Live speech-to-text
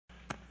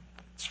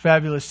It's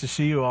fabulous to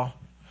see you all.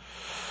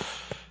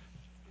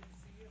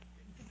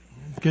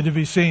 Good to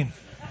be seen.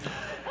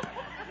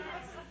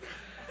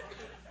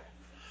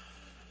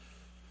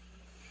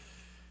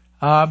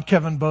 I'm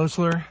Kevin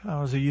Bosler.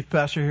 I was a youth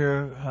pastor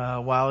here a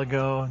while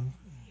ago, and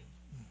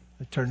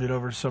I turned it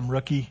over to some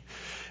rookie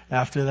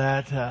after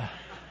that.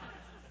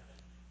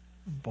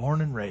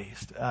 Born and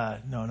raised.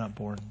 No, not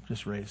born,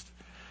 just raised.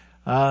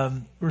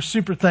 We're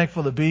super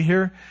thankful to be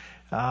here.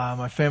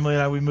 My family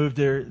and I, we moved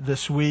there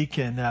this week,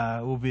 and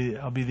I'll be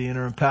the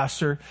interim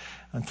pastor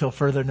until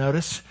further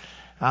notice.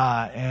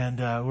 And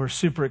we're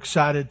super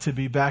excited to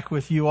be back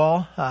with you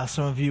all.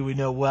 Some of you we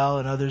know well,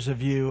 and others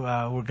of you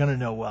we're going to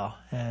know well.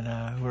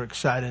 And we're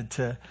excited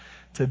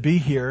to be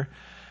here.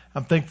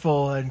 I'm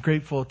thankful and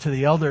grateful to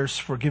the elders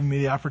for giving me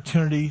the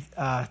opportunity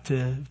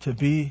to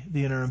be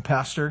the interim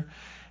pastor.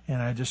 And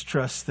I just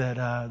trust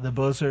that the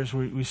Boslers,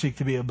 we seek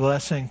to be a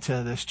blessing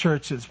to this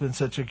church. It's been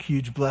such a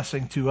huge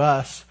blessing to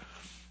us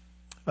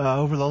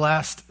over the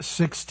last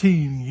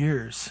 16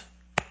 years.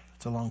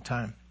 It's a long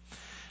time.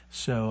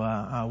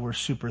 So we're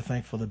super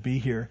thankful to be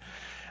here.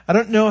 I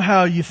don't know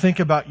how you think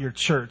about your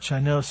church. I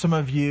know some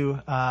of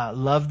you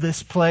love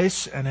this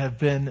place and have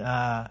been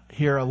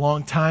here a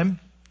long time.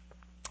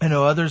 I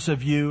know others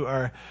of you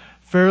are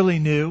fairly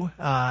new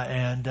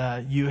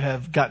and you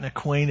have gotten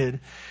acquainted.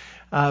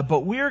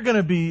 But we are going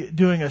to be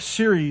doing a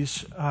series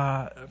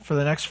for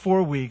the next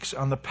 4 weeks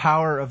on the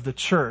power of the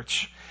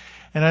church.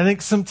 And I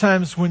think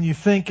sometimes when you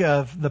think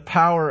of the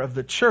power of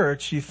the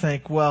church, you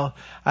think, well,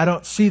 I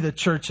don't see the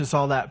church as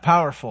all that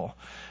powerful.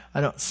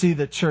 I don't see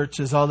the church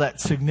as all that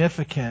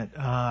significant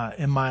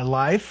in my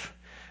life,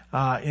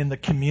 in the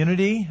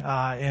community,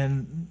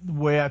 in the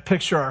way I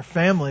picture our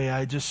family.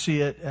 I just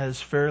see it as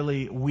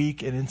fairly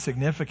weak and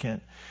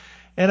insignificant.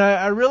 And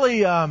I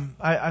really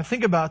I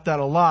think about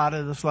that a lot.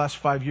 In this last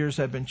 5 years,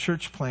 I've been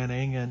church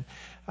planning, and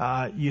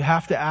you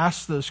have to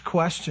ask those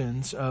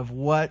questions of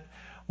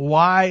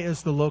why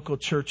is the local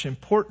church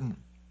important?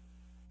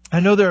 I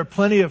know there are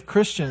plenty of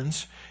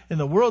Christians in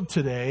the world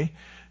today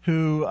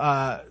who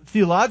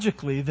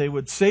theologically they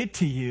would say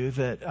to you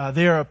that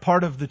they are a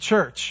part of the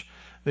church.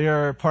 They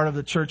are a part of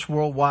the church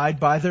worldwide.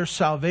 By their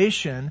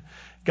salvation,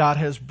 God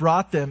has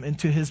brought them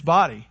into His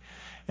body.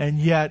 And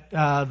yet,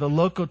 the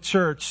local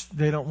church,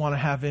 they don't want to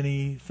have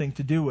anything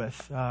to do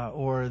with,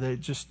 or they're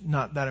just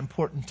not that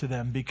important to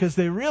them because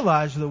they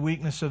realize the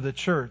weakness of the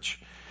church.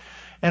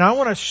 And I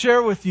want to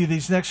share with you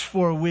these next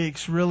 4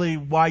 weeks really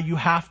why you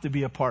have to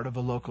be a part of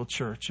a local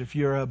church. If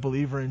you're a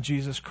believer in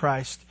Jesus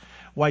Christ,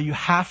 why you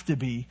have to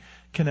be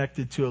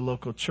connected to a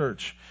local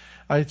church.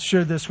 I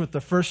shared this with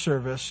the first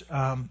service.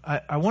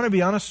 I want to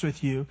be honest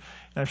with you,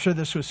 and I've shared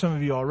this with some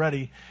of you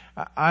already.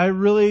 I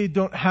really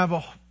don't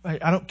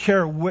I don't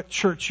care what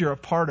church you're a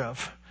part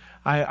of.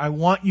 I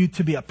want you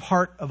to be a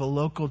part of a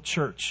local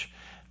church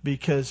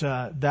because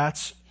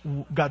that's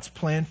God's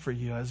plan for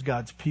you as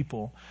God's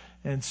people.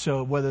 And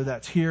so whether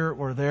that's here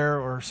or there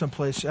or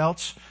someplace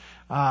else,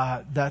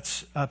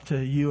 that's up to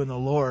you and the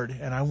Lord.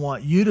 And I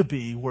want you to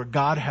be where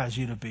God has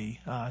you to be,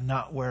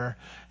 not where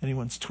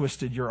anyone's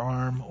twisted your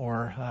arm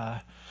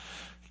or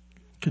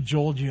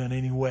cajoled you in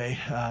any way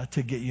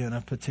to get you in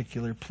a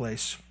particular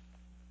place.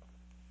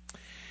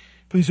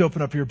 Please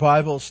open up your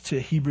Bibles to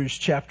Hebrews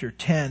chapter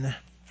 10.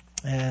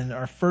 And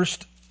our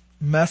first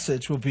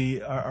message will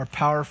be our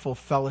powerful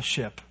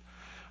fellowship.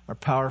 Our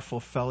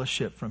powerful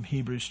fellowship from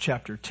Hebrews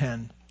chapter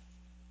 10.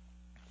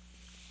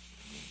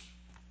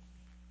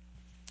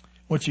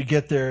 Once you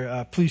get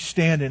there, please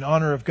stand in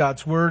honor of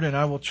God's Word, and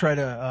I will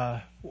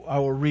I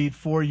will read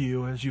for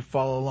you as you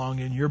follow along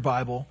in your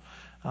Bible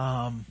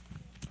from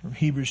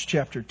Hebrews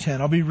chapter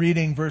 10. I'll be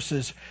reading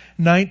verses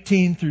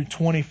 19 through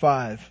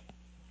 25.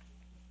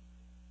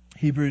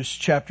 Hebrews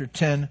chapter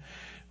 10,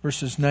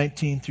 verses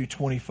 19 through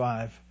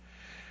 25.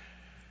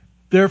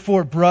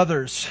 Therefore,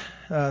 brothers,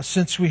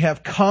 since we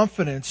have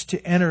confidence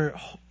to enter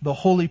the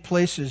holy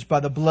places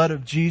by the blood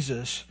of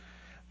Jesus,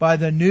 by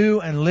the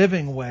new and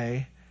living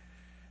way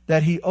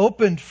that He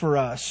opened for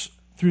us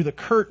through the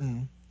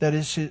curtain, that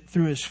is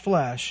through His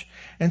flesh.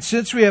 And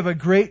since we have a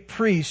great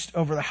priest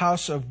over the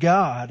house of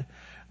God,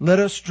 let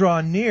us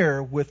draw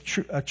near with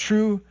a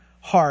true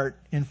heart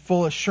in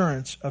full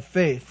assurance of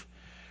faith,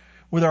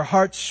 with our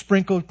hearts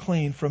sprinkled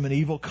clean from an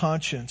evil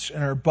conscience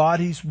and our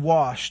bodies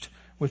washed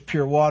with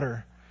pure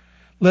water.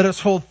 Let us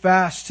hold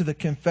fast to the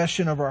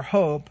confession of our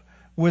hope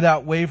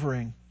without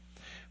wavering,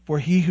 for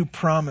He who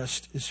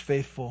promised is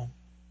faithful.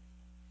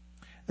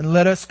 And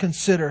let us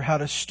consider how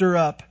to stir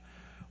up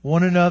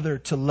one another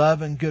to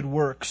love and good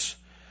works,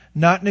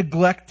 not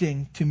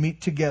neglecting to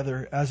meet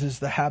together as is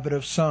the habit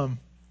of some,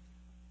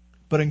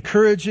 but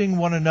encouraging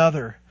one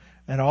another,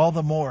 and all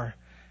the more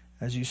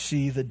as you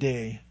see the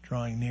day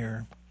drawing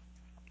near.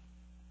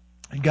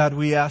 And God,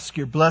 we ask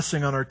your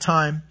blessing on our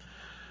time.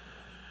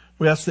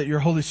 We ask that your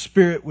Holy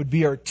Spirit would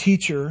be our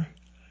teacher,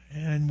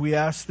 and we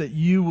ask that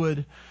you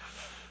would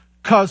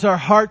cause our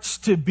hearts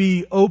to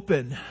be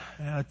open,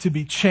 to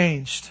be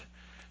changed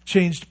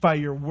by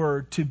your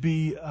word, to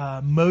be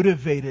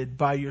motivated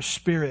by your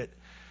Spirit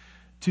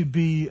to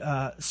be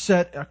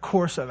set a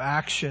course of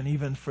action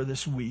even for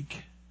this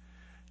week.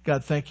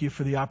 God, thank you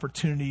for the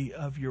opportunity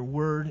of your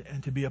word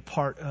and to be a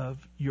part of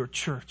your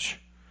church.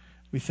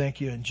 We thank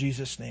you in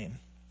Jesus' name.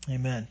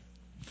 Amen.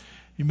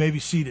 You may be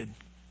seated.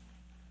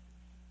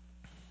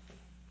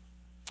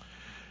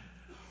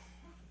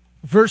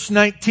 Verse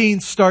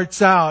 19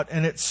 starts out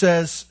and it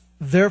says,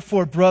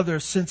 "Therefore,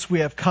 brothers, since we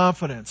have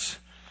confidence."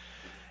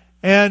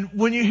 And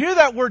when you hear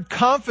that word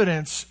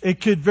confidence, it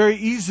could very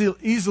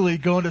easily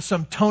go into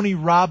some Tony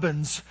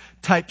Robbins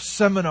type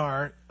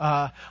seminar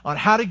on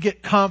how to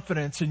get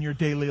confidence in your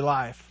daily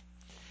life.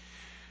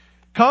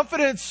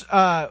 Confidence,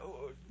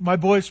 my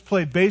boys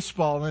play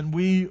baseball, and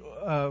we've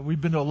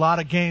been to a lot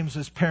of games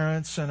as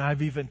parents, and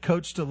I've even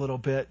coached a little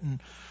bit.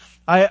 And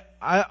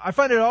I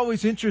find it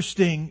always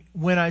interesting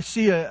when I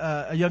see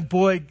a young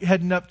boy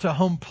heading up to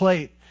home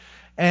plate,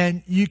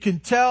 and you can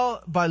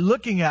tell by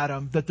looking at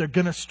them that they're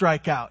going to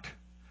strike out.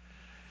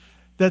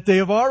 That they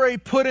have already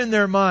put in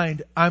their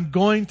mind, I'm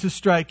going to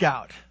strike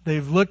out.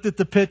 They've looked at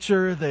the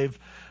pitcher, they've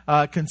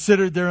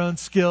considered their own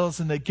skills,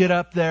 and they get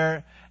up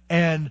there,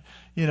 and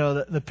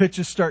the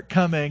pitches start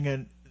coming,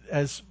 and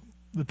as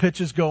the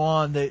pitches go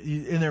on,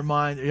 in their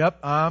mind, yep,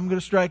 I'm going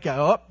to strike out.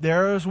 Oh,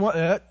 there's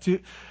 1, 2,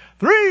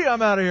 3.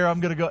 I'm out of here.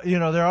 I'm going to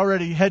go. They're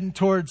already heading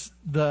towards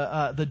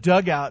the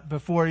dugout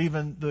before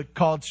even the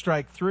called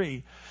strike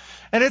 3.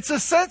 And it's a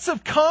sense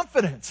of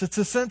confidence. It's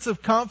a sense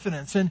of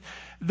confidence. And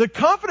the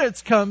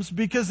confidence comes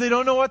because they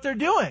don't know what they're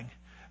doing.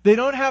 They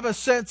don't have a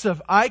sense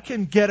of, I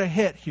can get a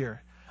hit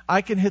here.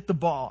 I can hit the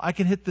ball. I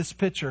can hit this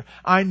pitcher.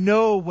 I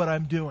know what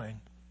I'm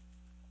doing.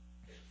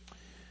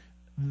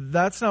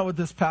 That's not what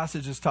this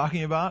passage is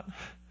talking about.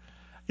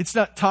 It's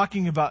not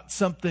talking about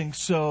something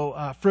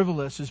so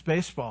frivolous as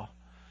baseball.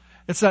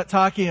 It's not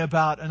talking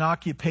about an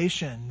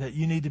occupation that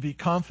you need to be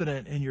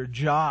confident in your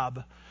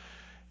job.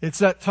 It's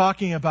not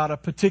talking about a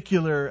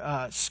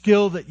particular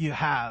skill that you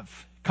have,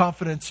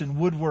 confidence in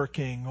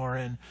woodworking or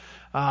in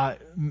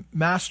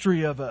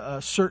mastery of a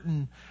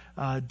certain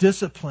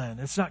discipline.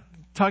 It's not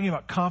talking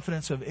about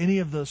confidence of any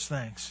of those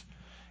things.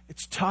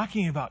 It's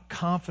talking about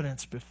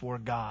confidence before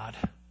God.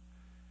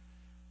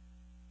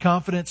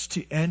 Confidence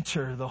to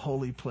enter the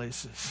holy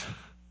places.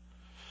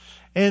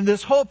 And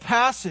this whole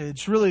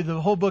passage, really the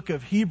whole book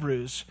of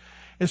Hebrews,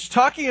 is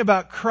talking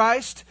about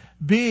Christ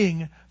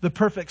being the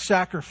perfect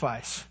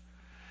sacrifice.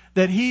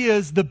 That He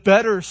is the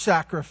better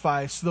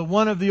sacrifice. The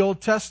one of the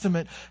Old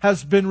Testament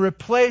has been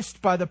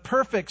replaced by the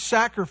perfect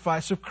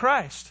sacrifice of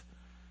Christ.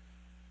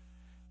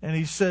 And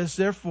he says,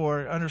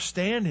 therefore,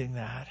 understanding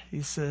that,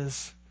 he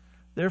says,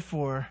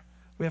 therefore,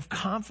 we have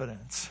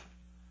confidence.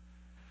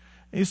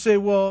 And you say,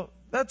 well,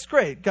 that's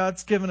great.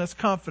 God's given us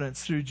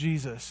confidence through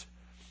Jesus.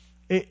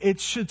 It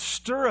should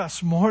stir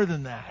us more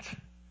than that.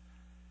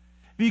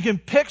 You can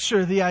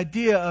picture the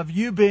idea of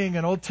you being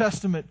an Old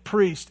Testament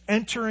priest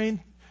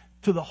entering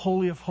to the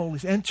Holy of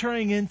Holies,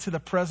 entering into the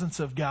presence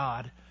of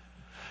God,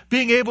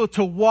 being able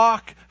to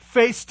walk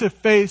face to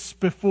face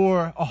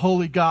before a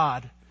holy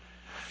God.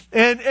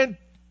 And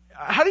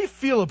how do you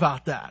feel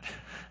about that?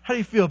 How do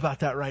you feel about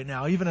that right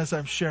now, even as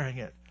I'm sharing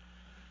it?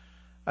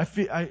 I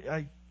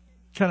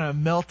kind of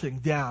melting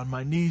down.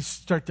 My knees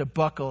start to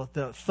buckle at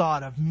the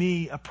thought of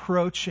me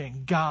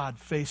approaching God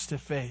face to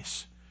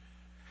face.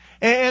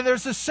 And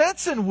there's a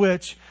sense in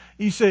which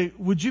you say,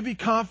 would you be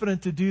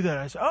confident to do that?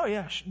 I say, oh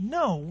yeah,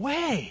 no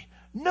way.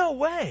 No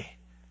way.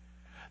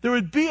 There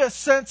would be a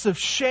sense of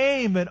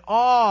shame and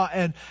awe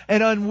and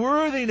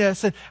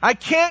unworthiness. And I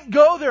can't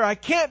go there. I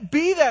can't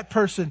be that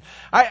person.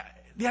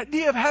 The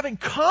idea of having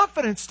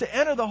confidence to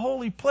enter the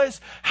holy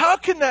place, how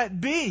can that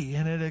be?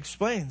 And it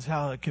explains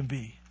how it can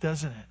be,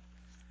 doesn't it?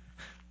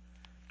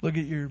 Look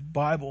at your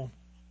Bible.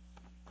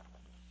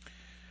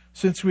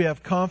 Since we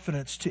have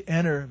confidence to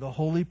enter the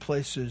holy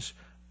places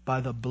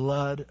by the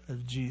blood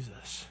of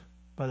Jesus.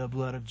 By the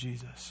blood of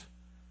Jesus.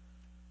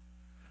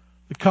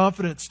 The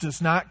confidence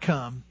does not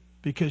come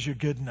because you're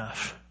good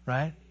enough,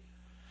 right?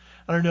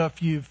 I don't know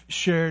if you've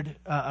shared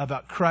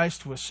about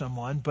Christ with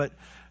someone, but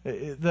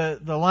the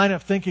line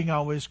of thinking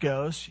always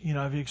goes,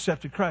 have you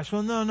accepted Christ?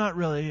 Well, no, not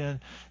really.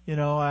 And,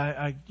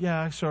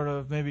 I sort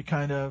of, maybe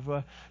kind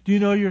of, do you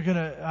know you're going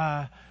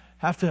to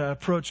have to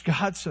approach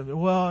God someday?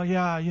 Well,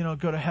 yeah,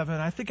 go to heaven.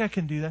 I think I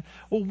can do that.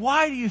 Well,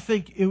 why do you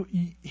think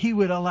He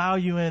would allow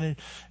you in? And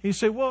you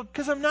say, well,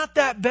 because I'm not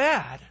that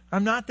bad.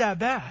 I'm not that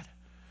bad.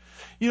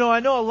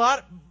 I know a lot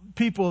of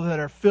people that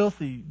are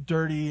filthy,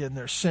 dirty in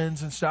their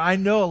sins and stuff. I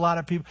know a lot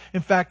of people.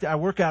 In fact, I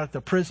work out at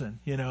the prison,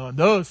 and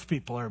those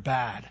people are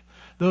bad.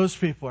 Those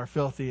people are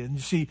filthy. And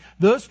you see,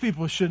 those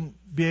people shouldn't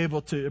be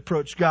able to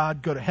approach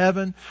God, go to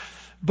heaven.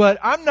 But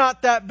I'm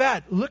not that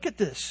bad. Look at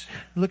this.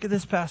 Look at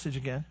this passage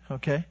again,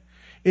 okay?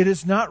 It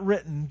is not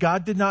written,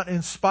 God did not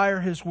inspire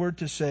His word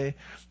to say,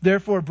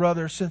 therefore,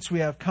 brothers, since we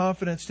have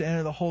confidence to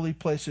enter the holy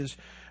places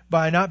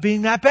by not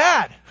being that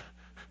bad.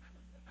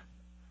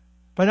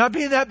 By not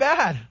being that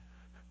bad.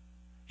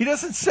 He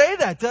doesn't say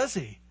that, does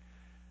He?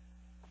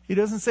 He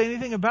doesn't say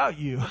anything about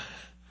you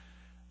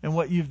and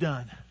what you've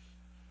done.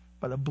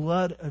 By the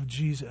blood of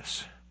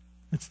Jesus.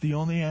 It's the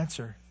only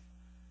answer.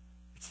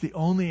 It's the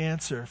only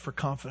answer for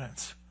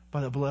confidence,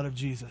 by the blood of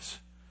Jesus.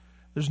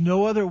 There's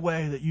no other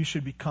way that you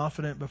should be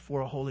confident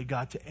before a holy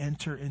God to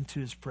enter into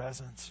His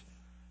presence.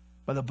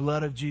 By the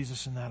blood of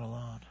Jesus and that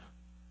alone.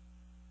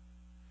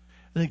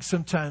 I think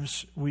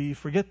sometimes we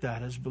forget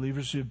that as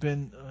believers who've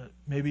been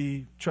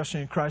maybe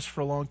trusting in Christ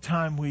for a long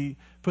time. We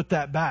put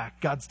that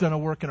back. God's done a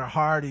work in our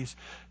heart. He's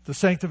the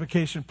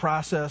sanctification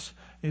process.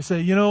 And you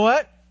say, you know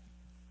what?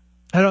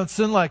 I don't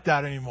sin like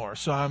that anymore,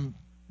 so I'm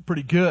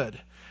pretty good.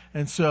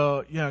 And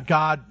so,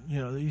 God,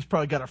 He's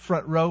probably got a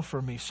front row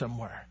for me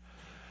somewhere.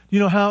 You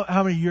know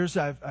how many years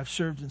I've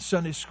served in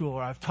Sunday school,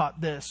 or I've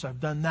taught this, I've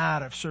done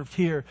that, I've served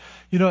here.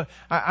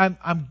 I'm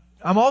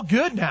all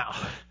good now.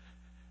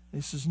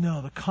 He says,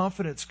 no, the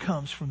confidence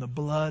comes from the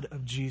blood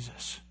of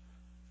Jesus.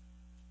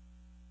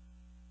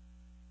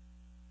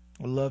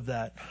 I love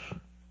that.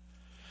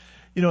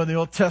 In the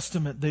Old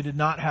Testament, they did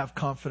not have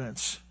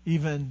confidence.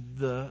 Even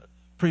the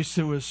priest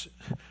who was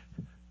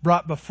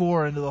brought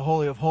before into the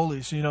Holy of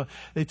Holies,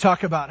 they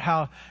talk about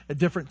how at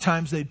different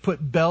times they'd put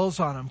bells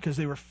on them because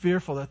they were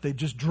fearful that they'd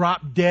just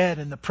drop dead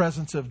in the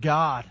presence of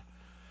God.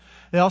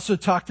 They also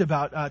talked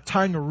about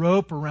tying a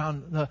rope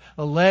around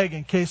a leg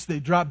in case they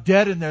dropped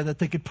dead in there, that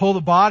they could pull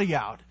the body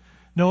out.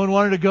 No one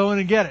wanted to go in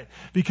and get it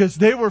because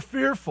they were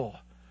fearful,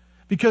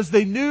 because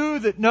they knew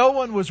that no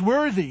one was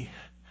worthy.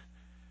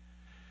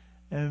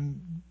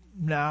 And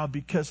now,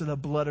 because of the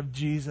blood of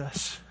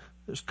Jesus,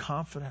 there's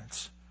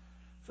confidence.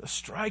 It's a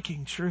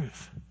striking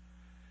truth.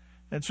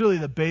 And it's really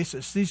the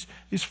basis.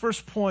 These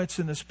first points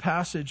in this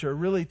passage are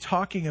really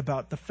talking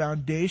about the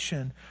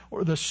foundation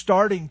or the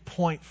starting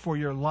point for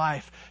your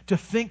life, to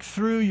think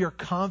through your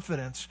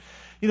confidence.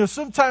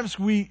 Sometimes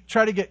we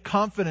try to get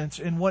confidence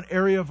in one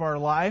area of our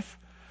life,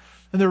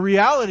 and the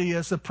reality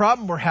is the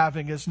problem we're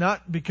having is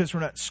not because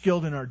we're not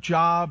skilled in our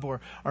job, or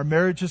our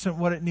marriage isn't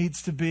what it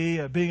needs to be,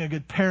 of being a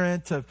good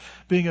parent, of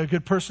being a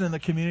good person in the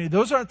community.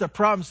 Those aren't the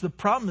problems. The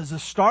problem is the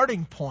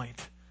starting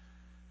point.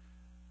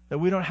 That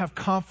we don't have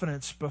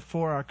confidence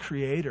before our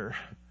Creator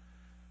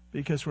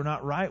because we're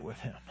not right with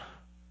Him.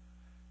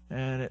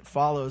 And it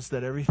follows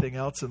that everything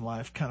else in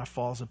life kind of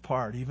falls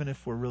apart, even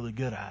if we're really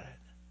good at it.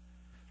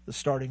 The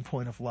starting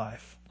point of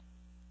life.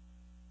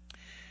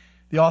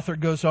 The author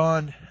goes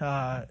on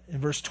in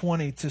verse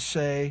 20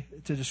 to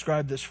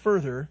describe this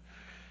further.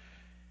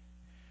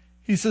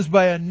 He says,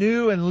 by a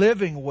new and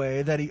living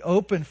way that He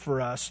opened for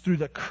us through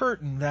the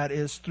curtain, that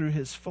is, through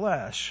His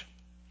flesh.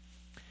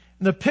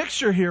 And the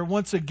picture here,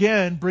 once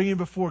again, bringing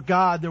before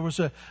God, there was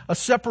a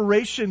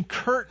separation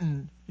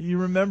curtain. You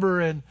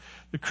remember in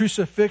the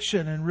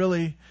crucifixion, and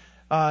really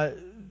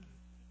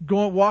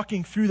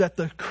walking through that,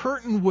 the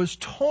curtain was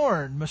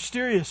torn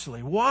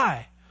mysteriously.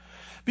 Why?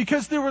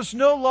 Because there was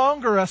no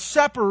longer a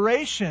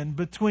separation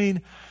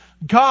between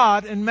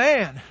God and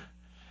man.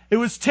 It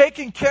was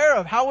taken care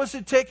of. How was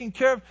it taken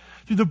care of?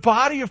 Through the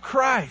body of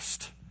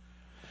Christ.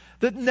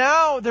 That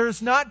now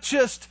there's not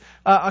just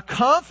a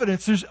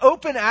confidence, there's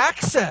open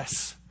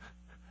access.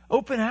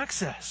 Open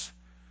access.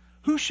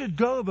 Who should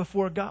go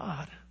before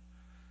God?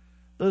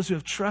 Those who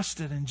have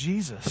trusted in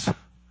Jesus.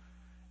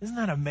 Isn't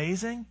that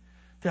amazing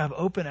to have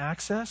open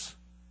access?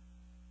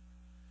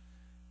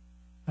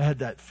 I had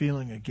that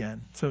feeling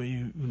again. Some of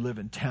you who live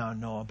in town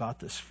know about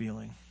this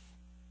feeling.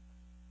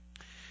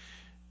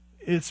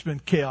 It's been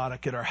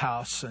chaotic at our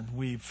house, and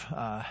we've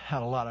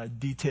had a lot of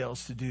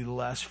details to do the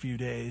last few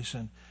days,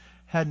 and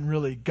hadn't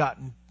really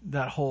gotten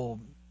that whole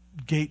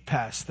gate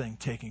pass thing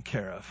taken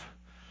care of.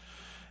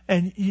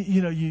 And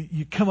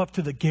you come up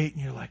to the gate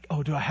and you're like,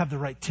 oh, do I have the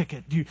right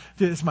ticket?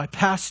 Is my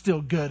pass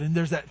still good? And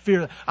there's that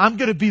fear that I'm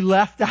going to be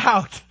left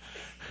out.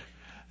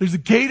 There's a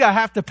gate I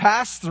have to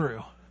pass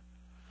through.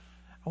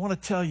 I want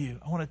to tell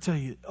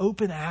you,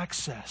 open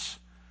access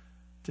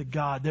to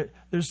God.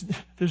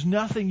 There's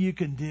nothing you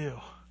can do.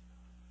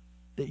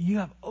 That you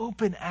have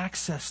open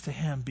access to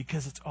Him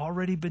because it's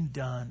already been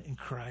done in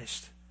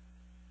Christ.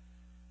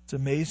 It's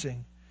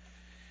amazing.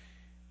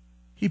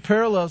 He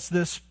parallels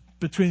this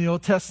between the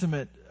Old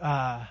Testament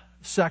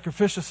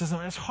sacrificial system.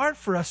 It's hard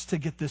for us to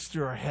get this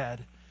through our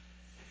head.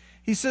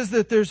 He says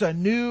that there's a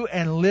new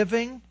and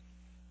living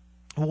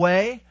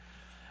way.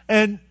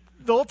 And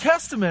the Old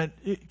Testament,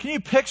 can you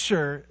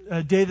picture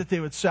a day that they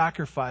would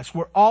sacrifice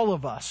where all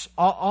of us,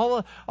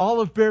 all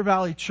of Bear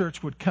Valley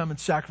Church would come and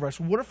sacrifice?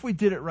 What if we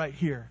did it right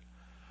here?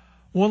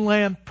 One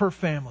lamb per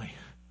family.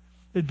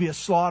 It'd be a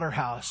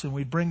slaughterhouse, and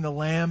we'd bring the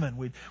lamb, and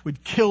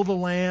we'd kill the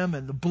lamb,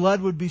 and the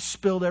blood would be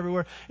spilled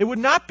everywhere. It would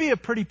not be a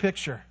pretty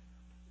picture.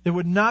 It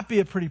would not be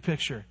a pretty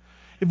picture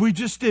if we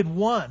just did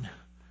one.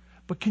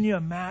 But can you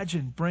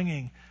imagine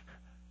bringing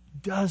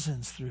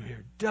dozens through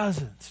here,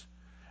 dozens,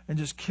 and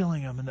just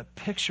killing them, and the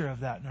picture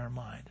of that in our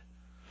mind?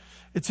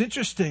 It's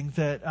interesting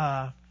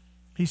that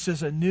he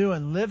says a new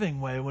and living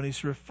way when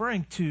he's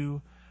referring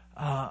to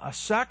a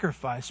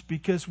sacrifice,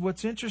 because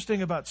what's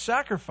interesting about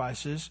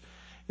sacrifices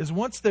is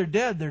once they're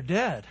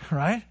dead,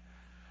 right?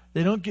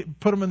 They don't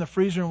put them in the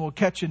freezer and we'll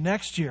catch you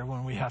next year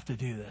when we have to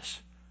do this,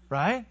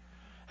 right?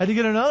 Had to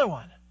get another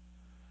one.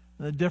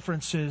 And the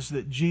difference is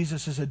that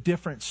Jesus is a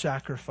different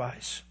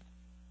sacrifice.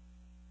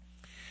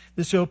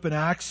 This open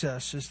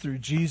access is through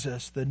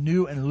Jesus, the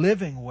new and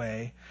living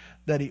way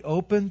that he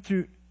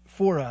opened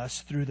for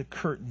us through the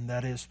curtain,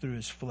 that is, through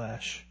his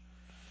flesh.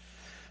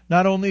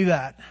 Not only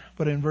that,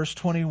 but in verse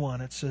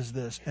 21 it says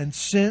this, and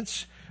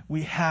since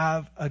we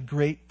have a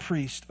great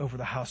priest over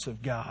the house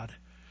of God.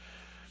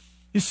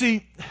 You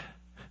see,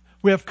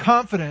 we have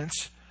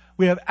confidence,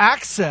 we have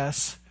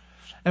access,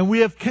 and we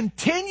have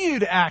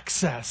continued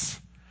access.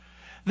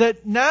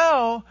 That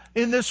now,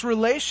 in this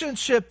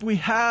relationship we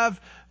have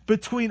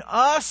between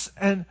us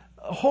and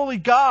holy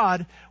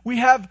God, we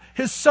have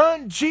his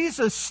Son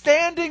Jesus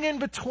standing in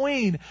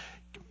between,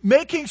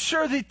 making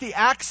sure that the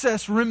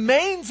access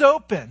remains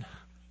open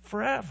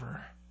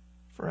forever.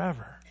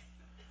 Forever.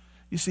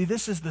 You see,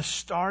 this is the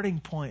starting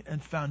point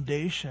and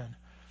foundation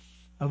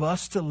of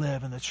us to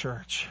live in the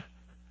church.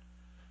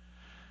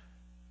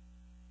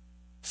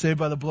 Saved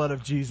by the blood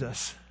of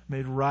Jesus,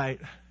 made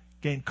right,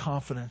 gained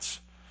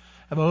confidence,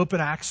 have open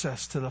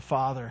access to the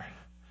Father.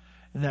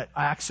 And that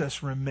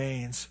access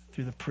remains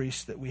through the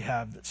priest that we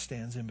have that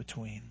stands in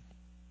between.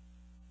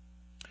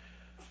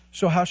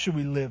 So how should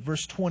we live?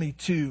 Verse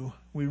 22,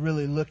 we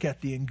really look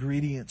at the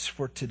ingredients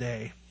for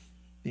today.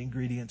 The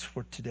ingredients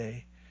for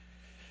today.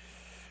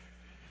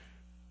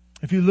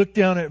 If you look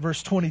down at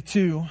verse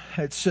 22,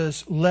 it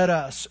says, let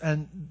us.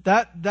 And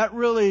that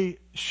really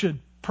should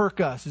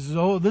perk us. It says,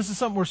 oh, this is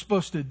something we're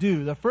supposed to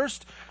do. The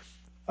first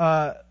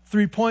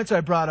 3 points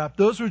I brought up,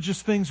 those were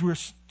just things we're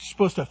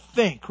supposed to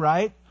think,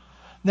 right?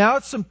 Now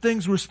it's some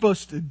things we're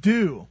supposed to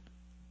do.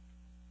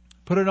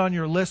 Put it on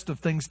your list of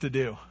things to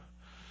do.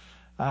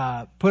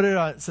 Put it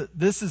on, so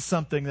this is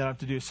something that I have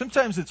to do.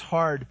 Sometimes it's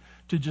hard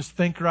to just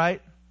think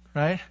right?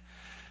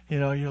 You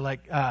know, you're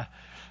like,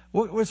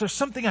 was there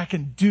something I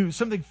can do,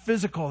 something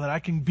physical that I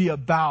can be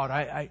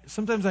about?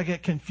 Sometimes I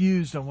get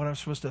confused on what I'm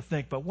supposed to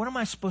think, but what am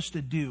I supposed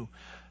to do?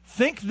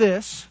 Think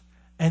this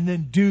and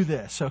then do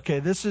this. Okay,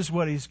 this is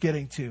what he's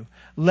getting to.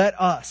 Let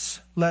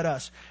us.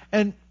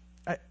 And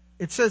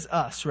it says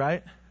us,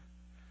 right?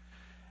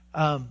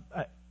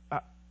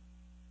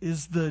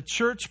 Is the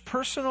church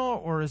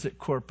personal or is it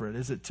corporate?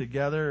 Is it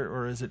together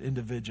or is it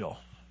individual?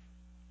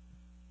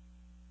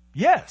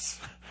 Yes,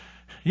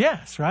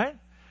 right?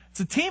 It's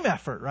a team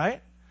effort,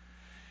 right?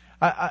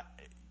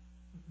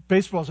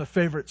 Baseball is a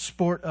favorite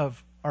sport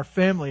of our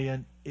family,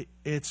 and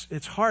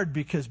it's hard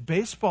because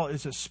baseball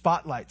is a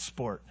spotlight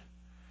sport.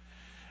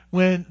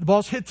 When the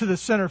ball's hit to the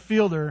center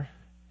fielder,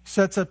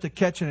 sets up to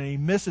catch it, and he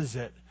misses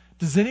it,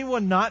 does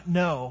anyone not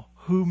know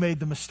who made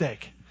the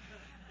mistake?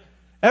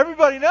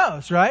 Everybody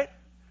knows, right?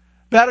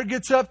 Batter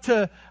gets up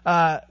to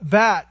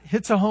bat,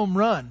 hits a home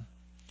run.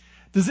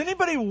 Does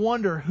anybody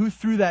wonder who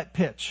threw that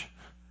pitch?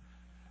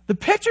 The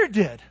pitcher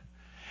did.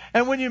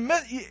 And when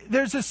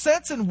there's a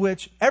sense in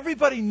which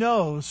everybody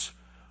knows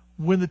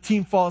when the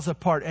team falls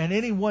apart, and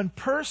any one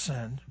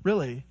person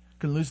really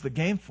can lose the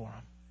game for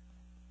them.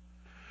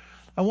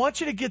 I want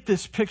you to get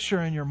this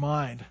picture in your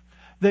mind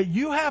that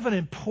you have an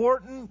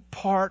important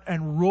part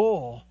and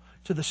role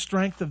to the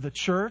strength of the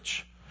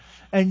church,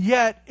 and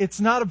yet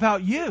it's not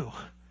about you.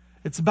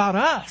 It's about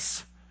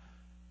us.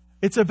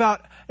 It's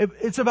about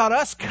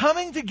us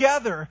coming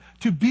together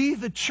to be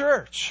the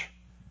church.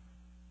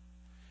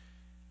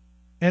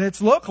 And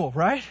it's local,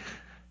 right?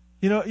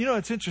 You know,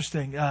 it's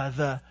interesting.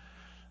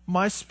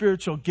 My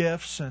spiritual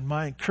gifts and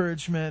my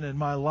encouragement and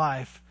my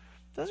life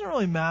doesn't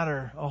really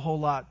matter a whole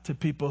lot to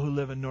people who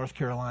live in North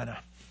Carolina.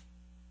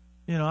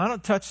 You know, I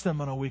don't touch them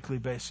on a weekly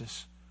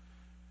basis.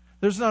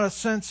 There's not a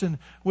sense in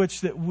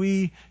which that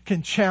we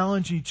can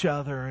challenge each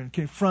other and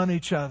confront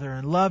each other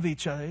and love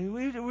each other.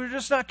 We're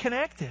just not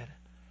connected.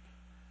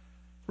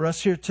 For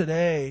us here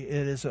today,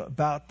 it is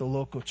about the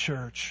local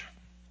church.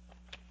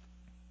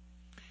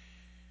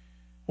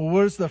 Well,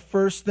 what is the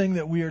first thing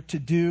that we are to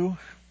do?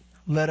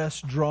 Let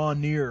us draw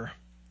near.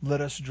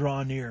 Let us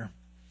draw near.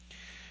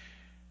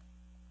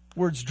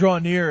 Words draw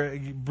near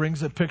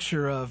brings a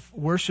picture of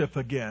worship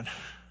again.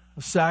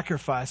 A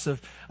sacrifice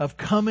of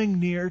coming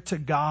near to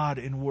God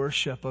in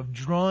worship, of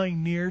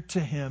drawing near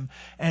to Him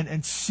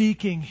and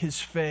seeking His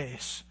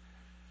face.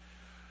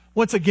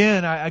 Once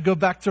again, I go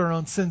back to our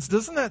own sins.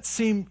 Doesn't that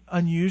seem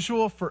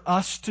unusual for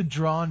us to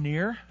draw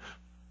near?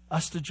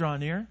 Us to draw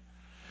near?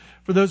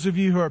 For those of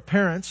you who are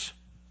parents,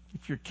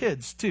 if you're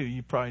kids too,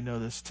 you probably know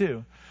this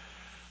too.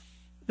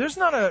 There's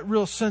not a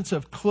real sense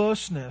of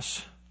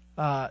closeness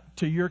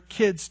to your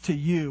kids to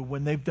you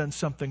when they've done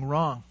something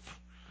wrong.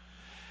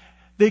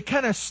 They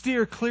kind of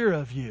steer clear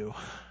of you.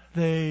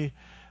 They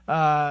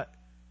want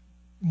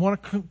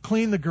to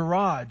clean the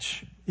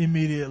garage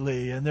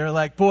immediately. And they're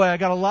like, boy, I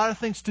got a lot of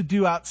things to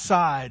do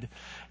outside.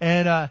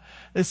 And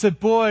they said,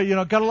 boy,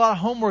 got a lot of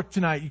homework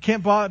tonight. You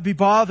can't be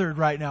bothered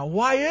right now.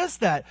 Why is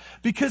that?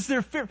 Because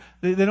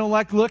they don't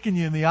like looking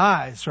you in the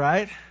eyes,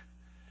 right?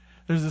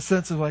 There's a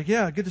sense of like,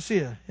 yeah, good to see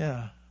you.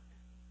 Yeah.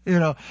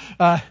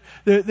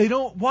 They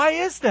don't, why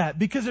is that?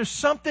 Because there's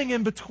something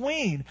in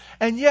between.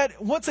 And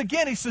yet, once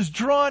again, he says,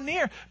 draw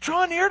near.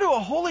 Draw near to a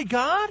holy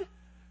God?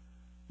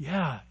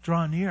 Yeah,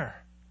 draw near.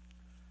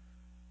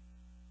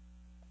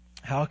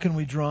 How can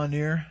we draw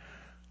near?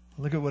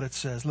 Look at what it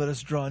says. Let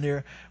us draw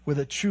near with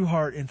a true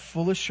heart in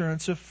full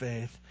assurance of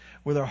faith,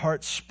 with our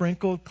hearts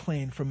sprinkled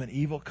clean from an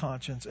evil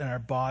conscience and our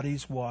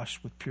bodies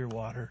washed with pure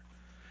water.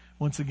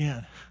 Once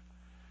again,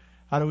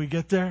 how do we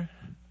get there?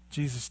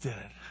 Jesus did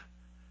it.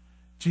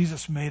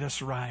 Jesus made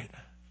us right.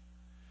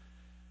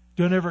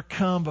 Don't ever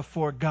come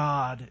before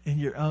God in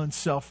your own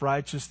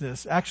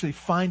self-righteousness. Actually,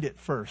 find it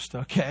first,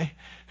 okay?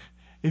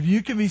 If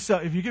you can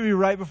be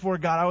right before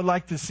God, I would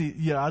like to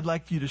see, I'd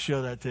like you to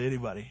show that to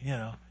anybody,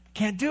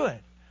 Can't do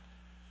it.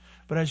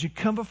 But as you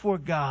come before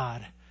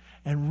God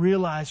and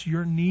realize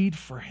your need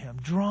for Him,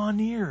 draw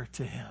near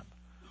to Him.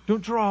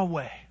 Don't draw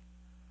away.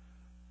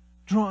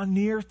 Draw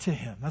near to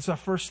Him. That's our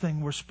first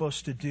thing we're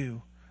supposed to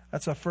do.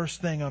 That's our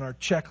first thing on our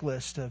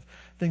checklist of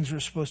things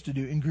we're supposed to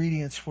do.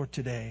 Ingredients for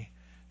today.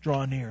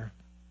 Draw near.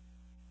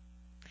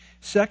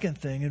 Second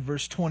thing, in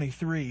verse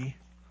 23,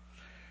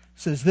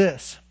 says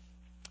this.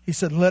 He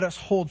said, let us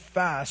hold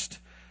fast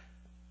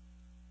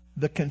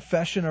the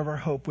confession of our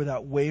hope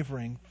without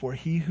wavering, for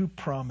He who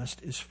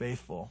promised is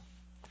faithful.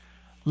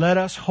 Let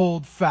us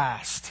hold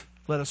fast.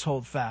 Let us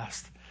hold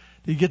fast.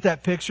 Do you get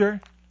that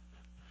picture?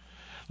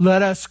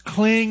 Let us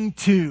cling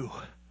to.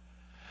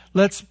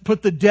 Let's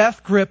put the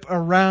death grip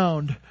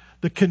around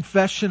the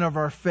confession of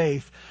our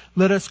faith.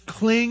 Let us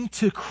cling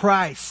to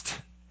Christ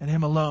and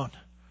Him alone.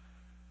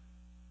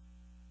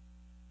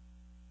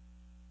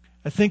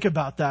 I think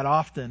about that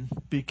often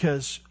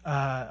because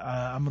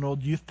I'm an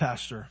old youth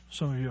pastor.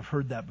 Some of you have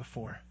heard that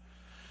before.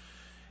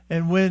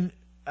 And when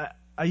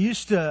I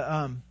used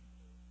to,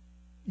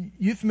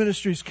 youth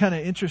ministry is kind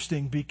of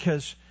interesting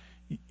because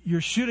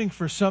you're shooting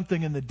for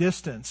something in the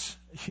distance.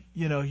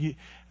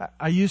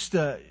 I used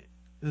to,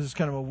 this is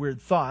kind of a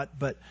weird thought,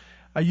 but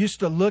I used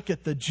to look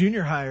at the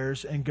junior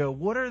hires and go,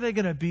 what are they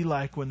going to be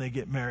like when they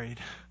get married?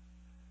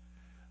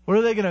 What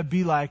are they going to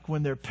be like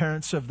when they're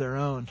parents of their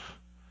own?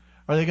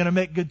 Are they going to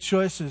make good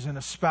choices in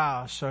a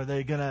spouse? Are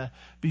they going to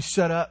be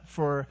set up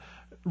for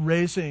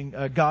raising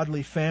a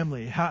godly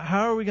family?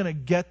 How are we going to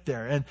get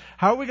there? And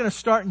how are we going to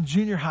start in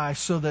junior high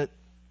so that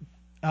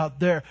out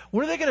there,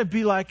 what are they going to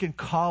be like in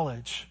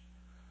college?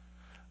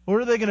 What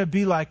are they going to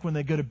be like when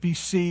they go to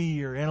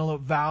BC or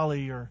Antelope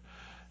Valley or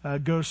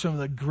go to some of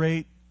the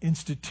great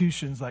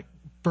institutions like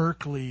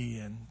Berkeley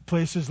and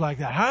places like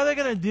that? How are they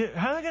going to do?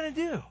 How are they going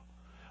to do?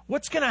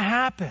 What's going to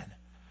happen?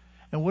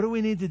 And what do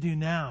we need to do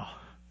now?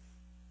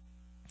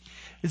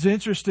 It's an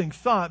interesting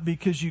thought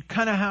because you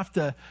kind of have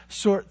to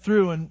sort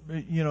through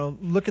and,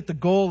 look at the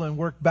goal and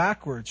work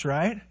backwards,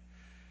 right?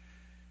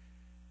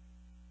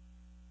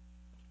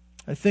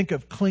 I think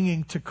of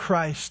clinging to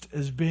Christ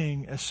as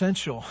being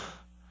essential.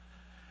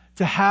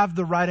 To have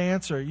the right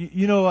answer.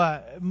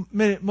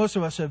 Most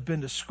of us have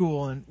been to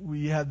school and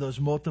we have those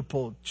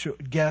multiple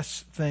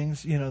guess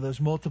things, those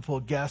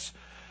multiple guess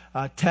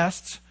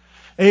tests,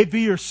 A,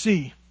 B, or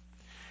C.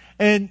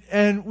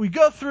 And we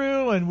go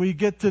through and we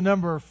get to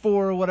number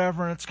 4 or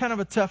whatever, and it's kind of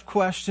a tough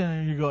question,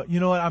 and you go,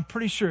 you know what, I'm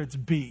pretty sure it's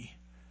B.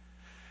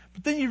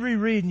 But then you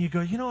reread and you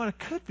go, you know what, it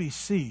could be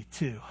C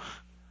too.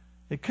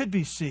 It could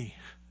be C.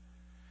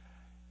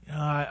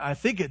 I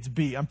think it's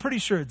B. I'm pretty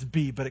sure it's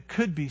B, but it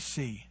could be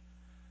C.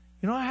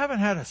 I haven't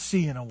had a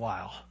C in a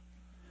while.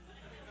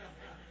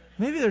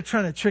 Maybe they're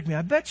trying to trick me.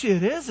 I bet you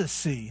it is a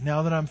C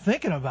now that I'm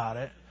thinking about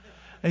it.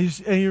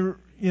 And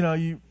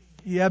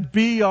you have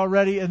B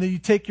already, and then you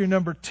take your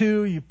number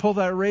 2, you pull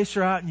that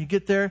eraser out, and you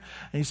get there,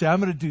 and you say, I'm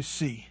going to do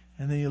C.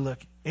 And then you look,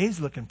 A's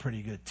looking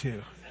pretty good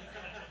too.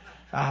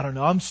 I don't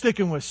know. I'm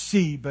sticking with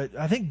C, but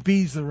I think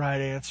B's the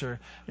right answer.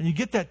 And you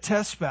get that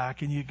test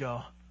back, and you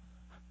go,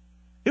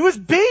 it was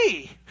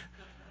B!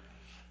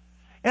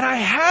 And I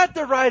had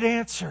the right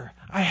answer.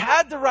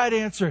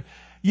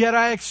 Yet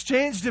I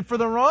exchanged it for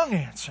the wrong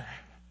answer.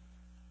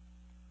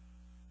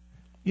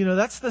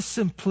 That's the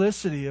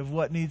simplicity of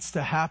what needs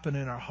to happen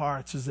in our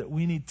hearts, is that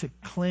we need to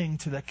cling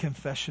to that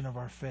confession of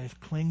our faith,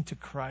 cling to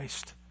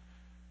Christ.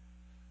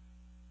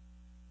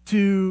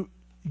 To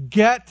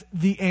get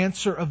the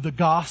answer of the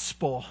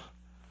gospel,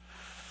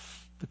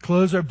 to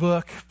close our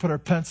book, put our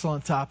pencil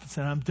on top and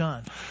say, I'm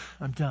done.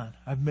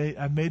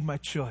 I've made my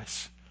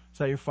choice. Is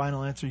that your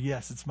final answer?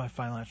 Yes, it's my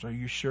final answer. Are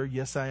you sure?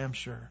 Yes, I am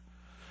sure.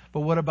 But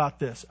what about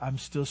this? I'm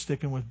still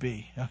sticking with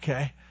B,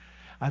 okay?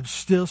 I'm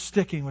still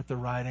sticking with the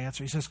right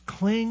answer. He says,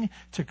 cling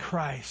to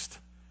Christ.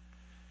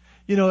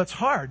 It's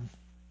hard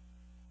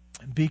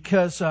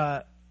because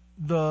the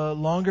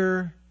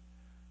longer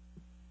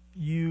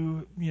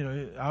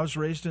I was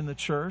raised in the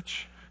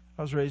church.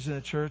 I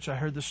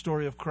heard the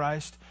story of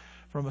Christ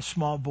from a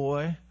small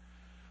boy.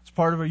 It's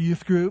part of a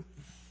youth group.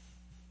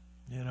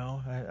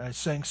 I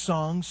sang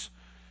songs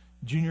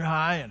junior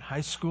high and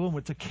high school and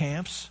went to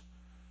camps.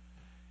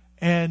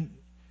 And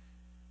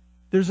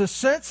there's a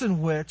sense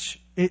in which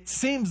it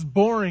seems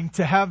boring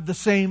to have the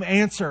same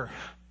answer.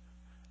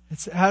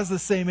 It has the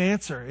same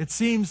answer. It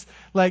seems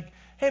like,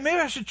 hey, maybe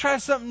I should try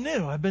something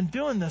new. I've been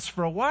doing this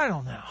for a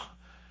while now.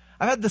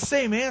 I've had the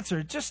same answer.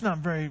 It's just not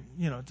very,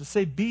 to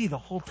say B the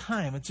whole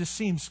time, it just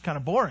seems kind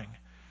of boring.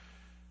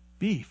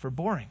 B for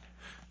boring.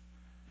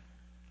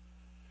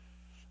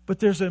 But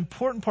there's an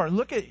important part.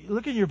 Look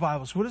in your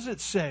Bibles. What does it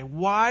say?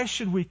 Why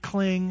should we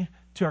cling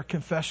to our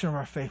confession of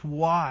our faith?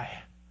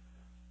 Why?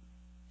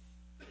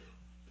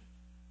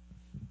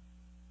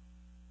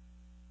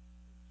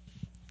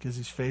 Because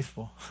He's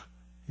faithful.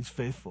 He's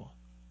faithful.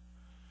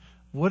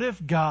 What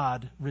if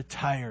God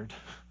retired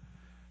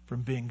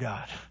from being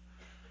God?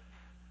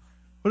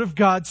 What if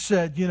God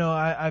said,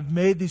 I've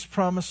made these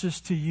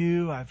promises to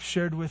you. I've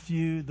shared with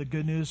you the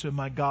good news of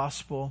my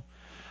gospel.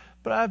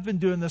 But I've been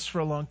doing this for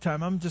a long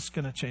time. I'm just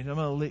going to change. I'm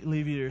going to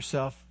leave you to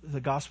yourself.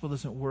 The gospel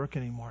doesn't work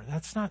anymore.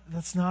 That's not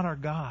our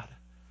God.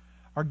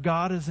 Our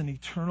God is an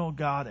eternal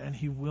God, and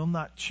He will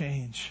not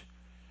change.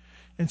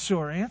 And so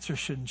our answer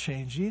shouldn't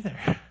change either.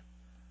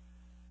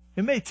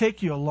 It may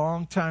take you a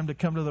long time to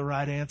come to the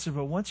right answer,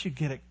 but once you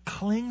get it,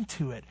 cling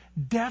to it.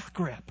 Death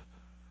grip.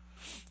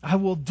 I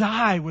will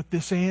die with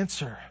this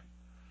answer.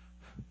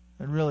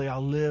 And really,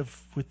 I'll live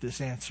with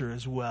this answer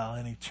as well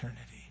in eternity.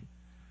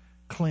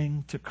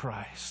 Cling to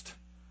Christ.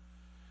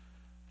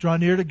 Draw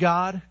near to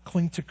God,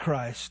 cling to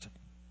Christ.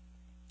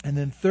 And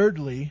then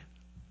thirdly,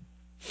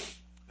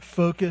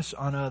 focus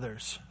on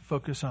others.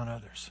 Focus on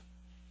others.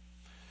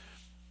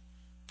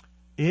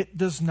 It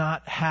does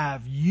not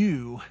have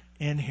you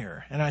in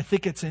here. And I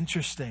think it's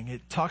interesting.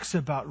 It talks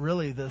about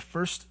really the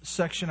first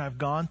section I've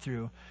gone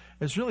through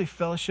is really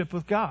fellowship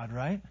with God,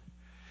 right?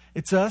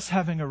 It's us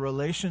having a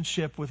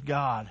relationship with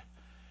God.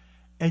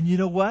 And you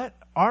know what?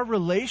 Our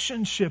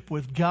relationship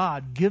with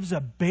God gives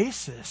a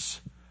basis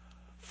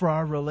for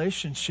our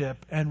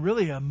relationship and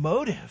really a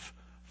motive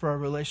for our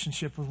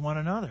relationship with one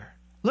another.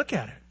 Look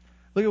at it.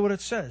 Look at what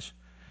it says.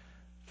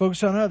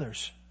 Focus on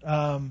others.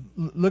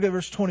 Look at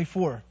verse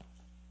 24.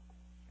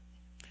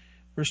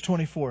 Verse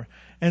 24.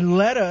 And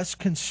let us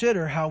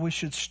consider how we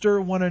should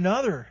stir one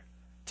another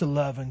to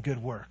love and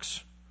good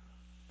works.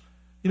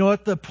 You know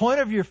what? The point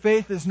of your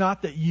faith is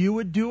not that you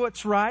would do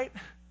what's right.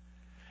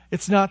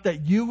 It's not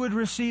that you would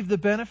receive the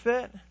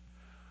benefit.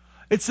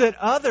 It's that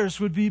others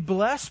would be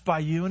blessed by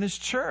you in His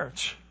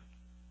church.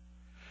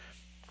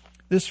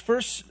 This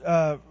first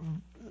part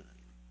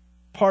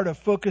of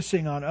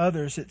focusing on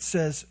others, it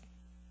says,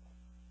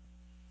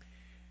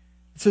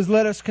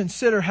 let us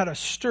consider how to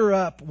stir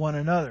up one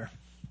another.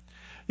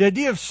 The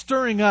idea of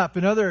stirring up,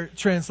 in other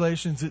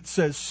translations, it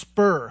says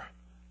spur.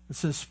 It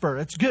says spur.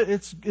 It's good.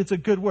 It's a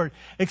good word.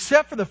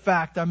 Except for the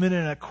fact I'm in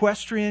an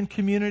equestrian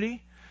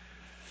community.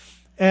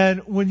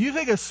 And when you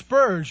think of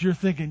spurs, you're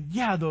thinking,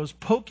 yeah, those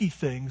pokey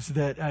things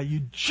that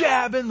you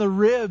jab in the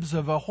ribs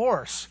of a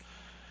horse.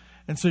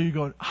 And so you're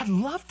going, I'd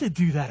love to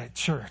do that at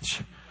church.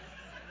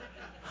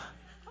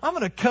 I'm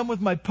going to come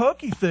with my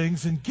pokey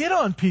things and get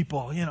on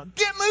people,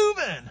 get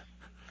moving.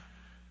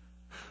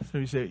 So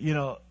you say,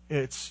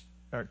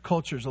 our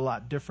culture's a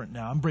lot different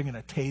now. I'm bringing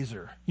a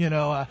taser,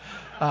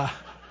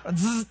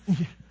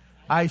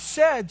 I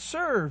said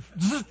serve,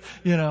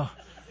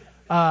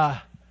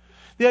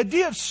 The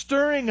idea of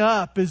stirring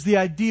up is the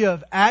idea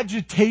of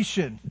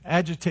agitation.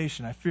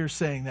 Agitation. I fear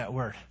saying that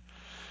word.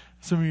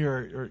 Some of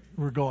you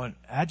we're going,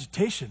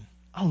 agitation?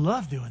 I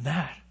love doing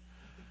that.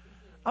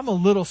 I'm a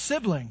little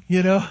sibling,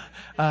 little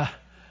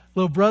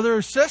brother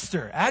or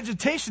sister.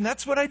 Agitation,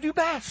 that's what I do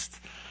best.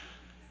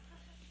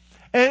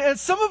 And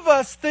some of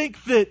us think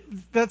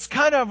that's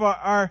kind of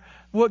our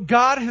what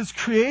God has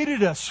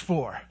created us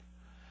for.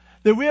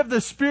 That we have the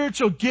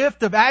spiritual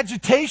gift of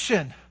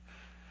agitation.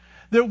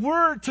 That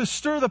we're to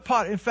stir the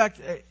pot. In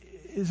fact,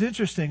 it's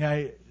interesting.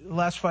 The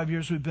last 5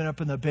 years we've been up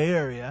in the Bay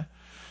Area,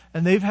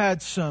 and they've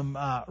had some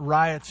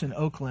riots in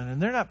Oakland,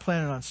 and they're not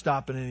planning on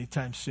stopping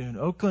anytime soon.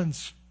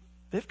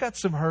 They've got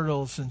some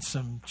hurdles and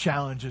some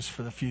challenges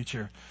for the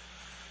future.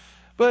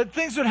 But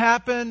things would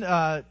happen,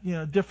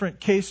 different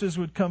cases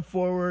would come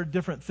forward,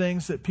 different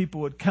things that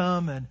people would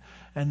come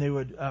and they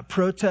would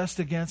protest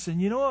against.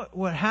 And you know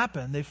what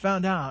happened? They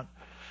found out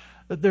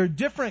that there are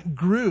different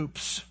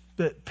groups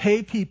that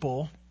pay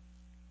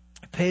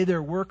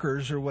their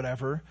workers or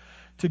whatever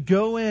to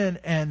go in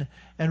and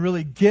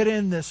really get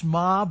in this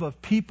mob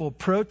of people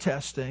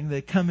protesting.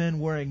 They come in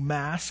wearing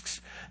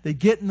masks. They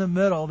get in the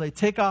middle. They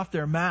take off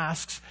their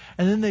masks.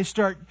 And then they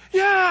start,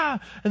 yeah!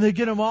 And they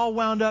get them all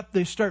wound up.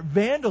 They start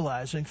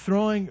vandalizing,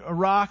 throwing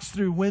rocks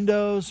through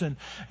windows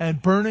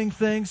and burning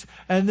things.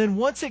 And then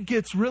once it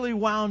gets really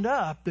wound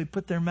up, they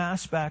put their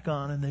masks back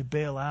on and they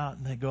bail out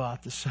and they go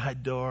out the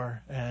side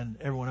door and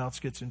everyone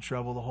else gets in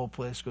trouble. The whole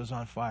place goes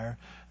on fire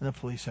and the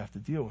police have to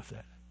deal with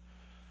it.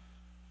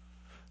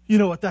 You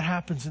know what? That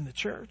happens in the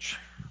church.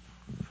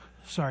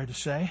 Sorry to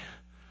say.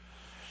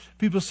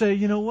 People say,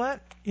 you know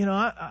what?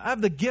 I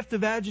have the gift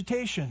of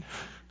agitation.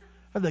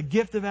 I have the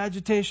gift of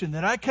agitation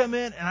that I come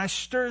in and I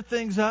stir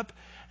things up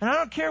and I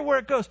don't care where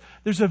it goes.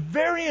 There's a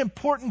very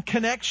important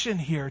connection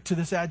here to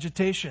this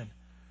agitation.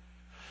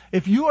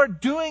 If you are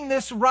doing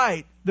this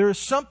right, there is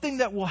something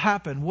that will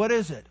happen. What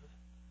is it?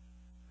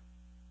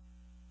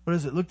 What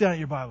is it? Look down at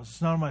your Bibles.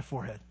 It's not on my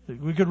forehead.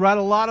 We could write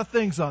a lot of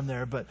things on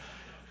there, but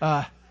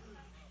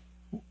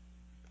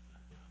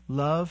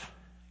love,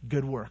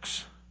 good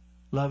works.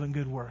 Love and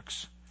good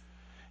works.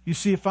 You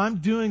see, if I'm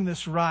doing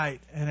this right,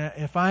 and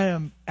if I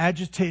am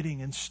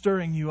agitating and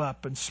stirring you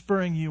up and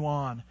spurring you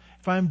on,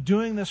 if I'm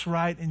doing this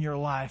right in your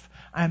life,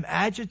 I'm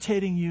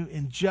agitating you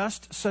in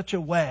just such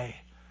a way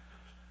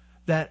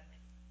that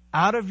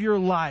out of your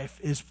life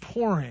is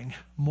pouring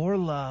more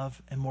love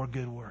and more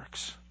good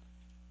works.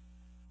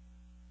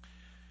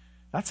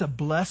 That's a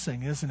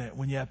blessing, isn't it,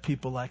 when you have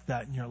people like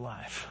that in your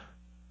life?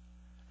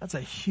 That's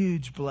a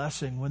huge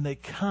blessing when they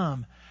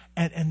come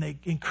and they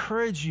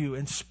encourage you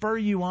and spur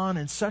you on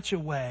in such a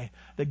way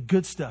that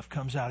good stuff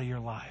comes out of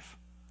your life.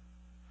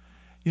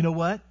 You know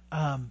what?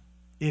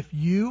 If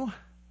you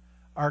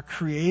are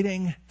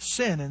creating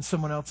sin in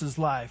someone else's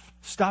life,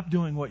 stop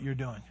doing what you're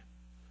doing.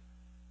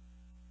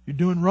 You're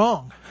doing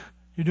wrong.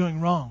 You're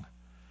doing wrong.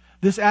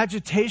 This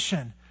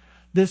agitation,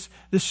 this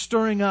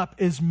stirring up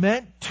is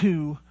meant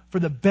for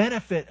the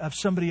benefit of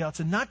somebody else,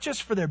 and not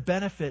just for their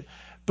benefit,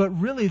 but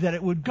really that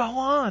it would go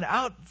on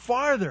out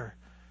farther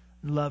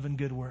in love and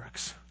good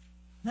works.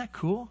 Isn't that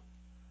cool?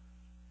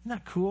 Isn't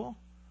that cool?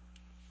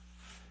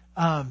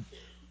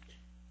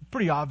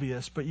 Pretty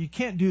obvious, but you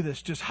can't do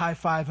this just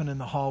high-fiving in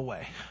the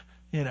hallway.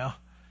 You know,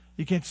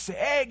 you can't just say,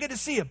 "Hey, good to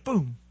see you."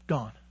 Boom,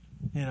 gone.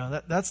 You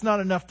know, that's not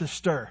enough to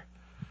stir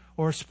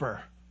or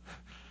spur.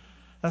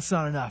 That's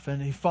not enough.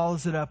 And he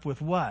follows it up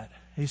with what?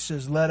 He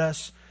says, let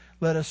us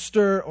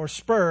stir or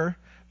spur,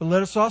 but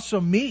let us also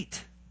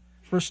meet.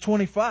 Verse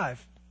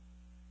 25.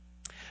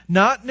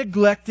 Not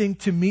neglecting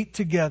to meet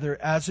together,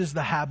 as is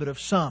the habit of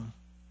some.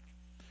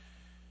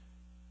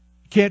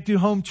 Can't do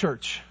home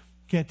church.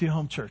 Can't do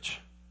home church.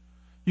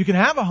 You can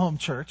have a home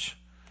church,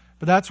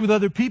 but that's with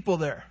other people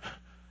there.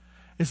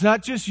 It's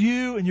not just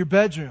you in your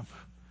bedroom.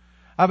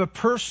 I have a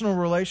personal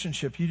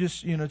relationship.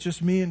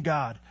 Just me and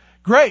God.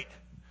 Great.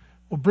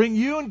 We'll bring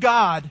you and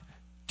God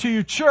to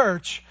your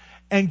church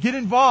and get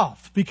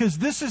involved, because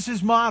this is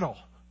His model.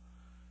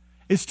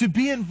 It's to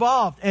be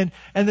involved. And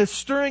the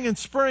stirring and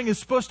spurring is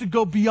supposed to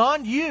go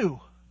beyond you,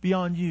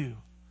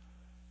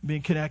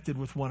 being connected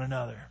with one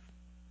another.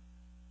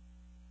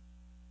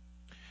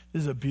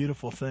 This is a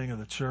beautiful thing of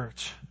the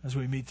church as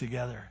we meet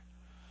together.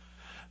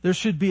 There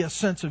should be a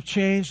sense of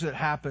change that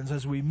happens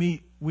as we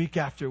meet week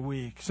after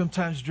week.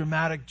 Sometimes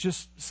dramatic,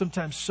 just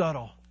sometimes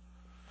subtle.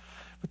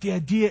 But the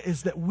idea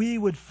is that we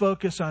would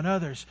focus on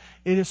others.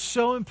 It is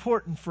so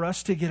important for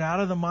us to get out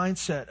of the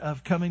mindset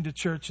of coming to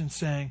church and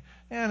saying,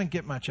 I didn't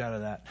get much out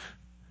of that.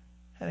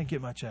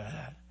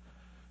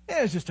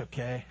 It was just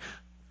okay.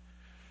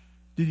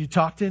 Did you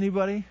talk to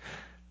anybody?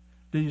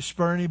 Did you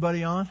spur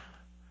anybody on?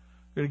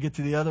 We're going to get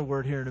to the other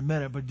word here in a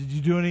minute, but did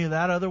you do any of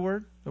that other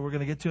word that we're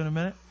going to get to in a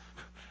minute?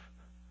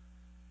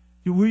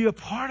 Were you a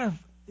part of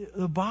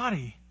the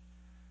body?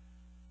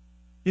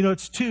 You know,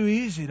 it's too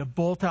easy to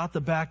bolt out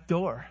the back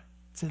door.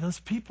 Say, those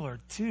people are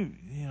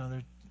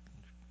they're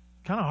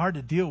kind of hard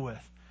to deal with.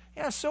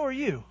 Yeah, so are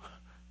you.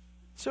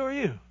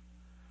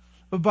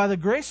 But by the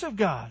grace of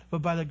God,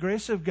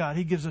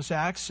 He gives us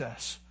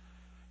access.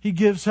 He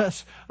gives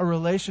us a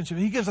relationship.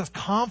 He gives us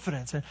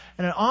confidence and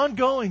an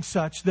ongoing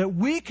such that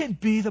we can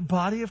be the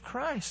body of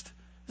Christ.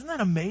 Isn't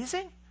that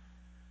amazing?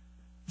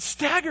 It's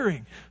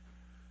staggering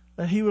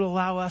that He would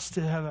allow us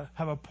to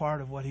have a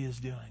part of what He is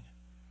doing.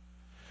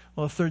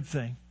 Well, a third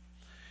thing.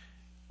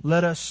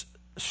 Let us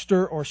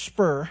stir or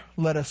spur.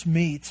 Let us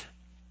meet.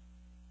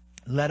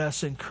 Let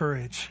us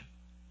encourage.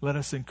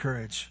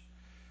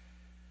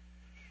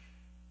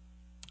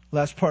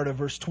 Last part of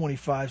verse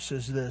 25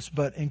 says this,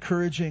 but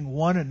encouraging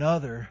one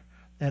another,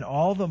 and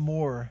all the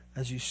more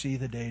as you see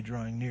the day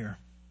drawing near.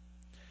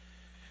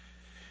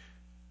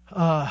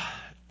 I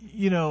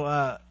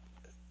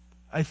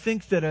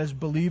think that as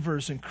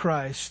believers in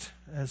Christ,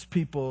 as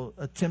people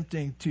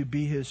attempting to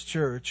be His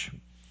church,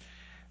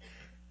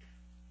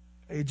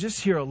 I just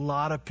hear a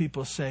lot of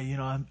people say,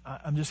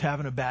 I'm just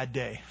having a bad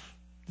day.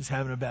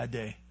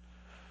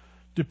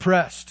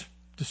 Depressed,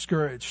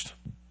 discouraged,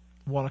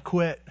 want to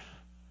quit.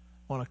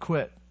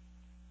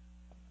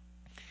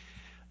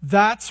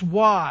 That's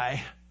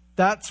why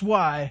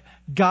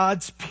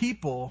God's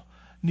people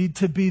need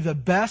to be the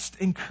best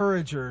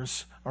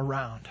encouragers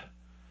around.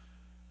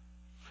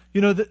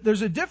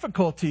 There's a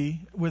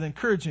difficulty with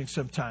encouraging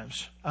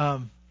sometimes.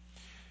 For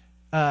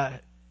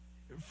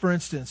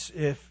instance,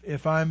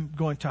 if I'm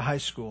going to high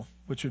school,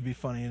 which would be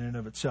funny in and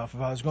of itself.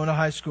 If I was going to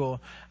high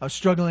school, I was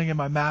struggling in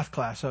my math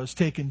class. I was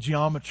taking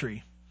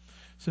geometry.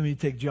 Some of you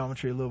take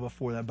geometry a little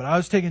before that. But I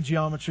was taking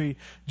geometry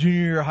junior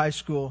year of high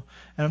school,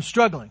 and I'm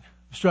struggling.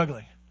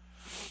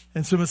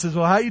 And someone says,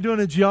 well, how are you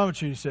doing in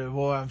geometry? You say,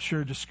 well, I'm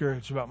sure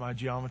discouraged about my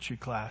geometry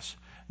class.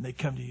 And they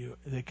come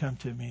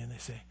to me and they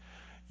say,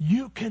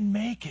 you can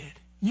make it.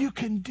 You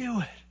can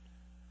do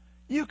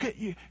it.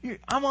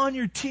 I'm on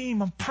your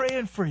team. I'm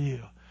praying for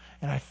you.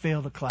 And I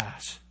fail the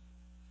class.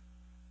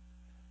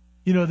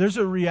 There's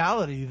a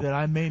reality that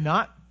I may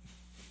not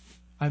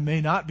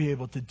be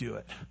able to do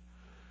it.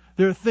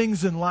 There are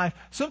things in life.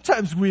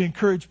 Sometimes we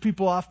encourage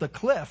people off the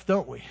cliff,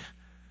 don't we?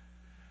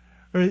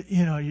 Or,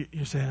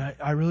 you're saying,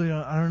 I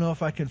don't know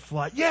if I can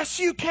fly. Yes,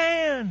 you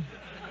can.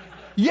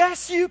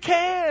 Yes, you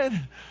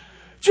can.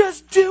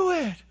 Just do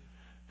it.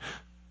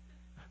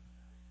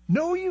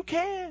 No, you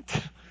can't.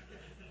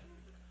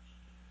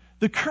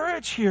 The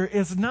courage here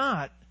is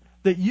not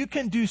that you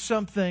can do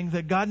something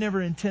that God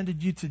never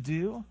intended you to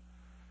do.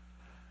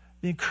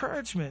 The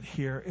encouragement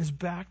here is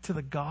back to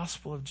the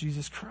gospel of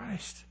Jesus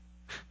Christ.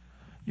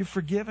 You're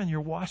forgiven.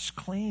 You're washed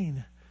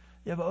clean.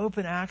 You have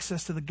open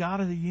access to the God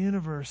of the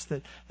universe,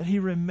 that He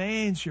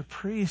remains your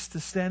priest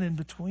to stand in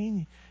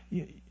between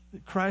you,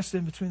 Christ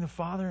in between the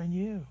Father and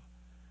you.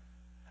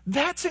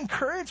 That's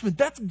encouragement.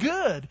 That's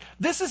good.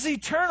 This is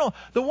eternal.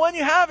 The one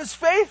you have is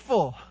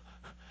faithful.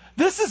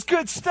 This is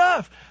good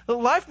stuff.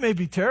 Life may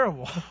be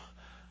terrible,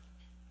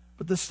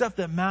 but the stuff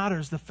that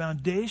matters, the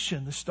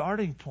foundation, the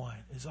starting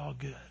point, is all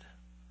good.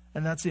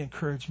 And that's the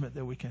encouragement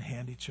that we can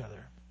hand each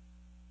other.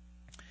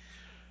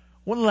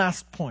 One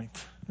last point.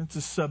 It's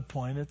a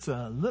sub-point. It's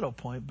a little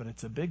point, but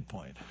it's a big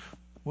point.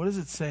 What does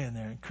it say in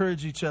there?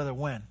 Encourage each other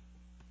when?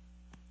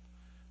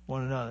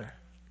 One another.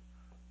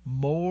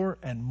 More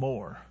and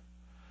more.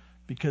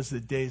 Because the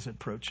day's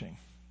approaching.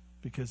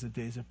 Because the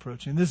day's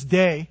approaching. This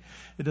day,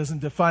 it doesn't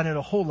define it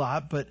a whole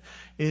lot, but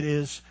it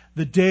is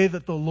the day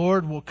that the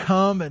Lord will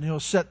come and He'll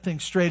set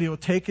things straight. He'll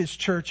take His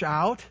church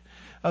out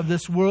of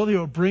this world. He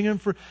will bring Him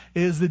for.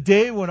 It is the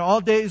day when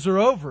all days are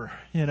over.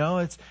 You know,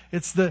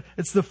 it's the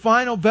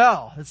final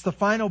bell. It's the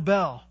final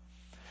bell.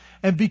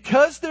 And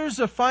because there's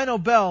a final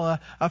bell,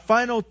 a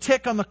final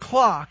tick on the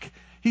clock,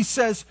 He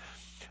says,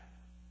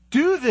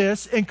 do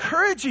this,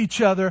 encourage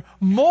each other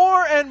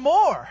more and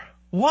more.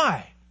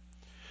 Why?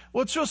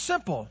 Well, it's real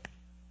simple.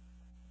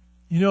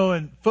 You know,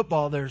 in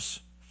football, there's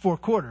 4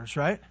 quarters,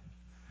 right?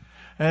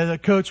 And the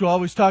coach will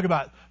always talk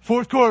about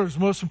fourth quarter is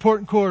the most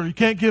important quarter. You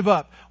can't give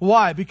up.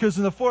 Why? Because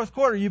in the fourth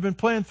quarter, you've been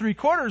playing 3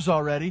 quarters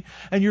already,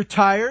 and you're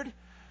tired.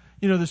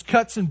 You know, there's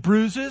cuts and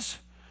bruises.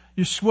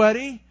 You're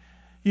sweaty.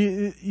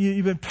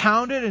 You've been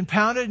pounded, and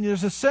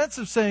there's a sense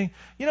of saying,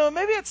 you know,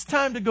 maybe it's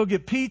time to go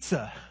get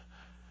pizza.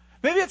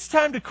 Maybe it's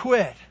time to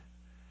quit.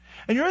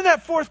 And you're in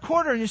that fourth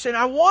quarter, and you're saying,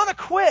 I want to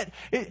quit.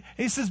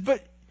 He says,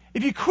 but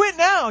if you quit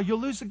now, you'll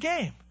lose the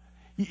game.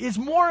 It's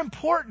more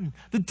important.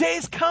 The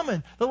day's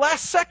coming. The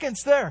last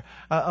second's there.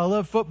 I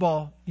love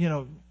football, you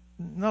know,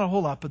 not a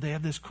whole lot, but they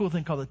have this cool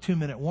thing called a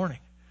 2-minute warning.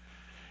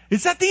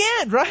 It's at the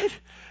end, right?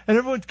 And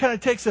everyone kind of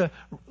takes a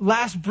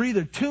last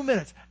breather, 2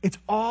 minutes. It's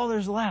all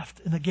there's left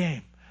in the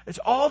game. It's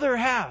all they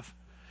have.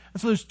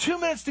 And so there's 2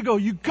 minutes to go.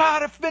 You got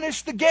to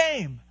finish the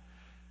game.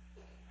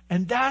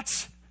 And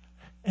that's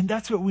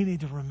what we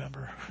need to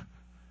remember.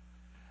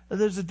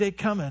 There's a day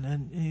coming,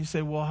 and you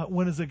say, well,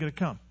 when is it going to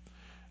come?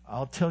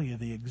 I'll tell you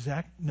the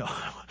exact, no,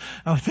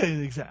 I'll tell you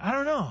the exact, I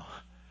don't know.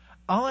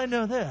 All I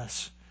know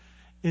this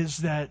is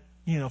that,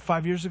 you know,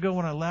 5 years ago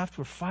when I left,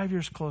 we're 5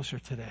 years closer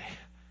today.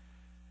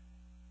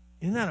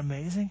 Isn't that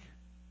amazing?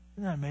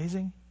 Isn't that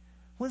amazing?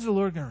 When's the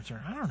Lord going to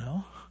return? I don't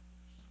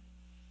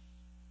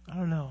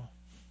know.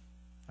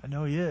 I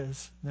know He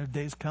is. Their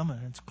day's coming.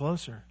 It's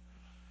closer.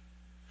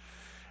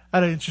 I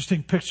had an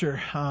interesting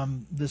picture.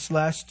 This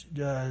last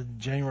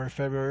January,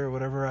 February, or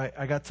whatever,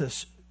 I got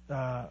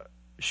to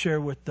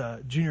share with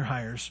junior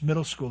hires,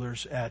 middle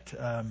schoolers at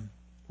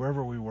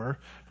wherever we were,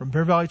 from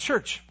Bear Valley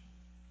Church.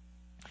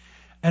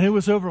 And it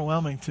was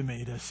overwhelming to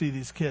me to see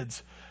these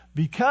kids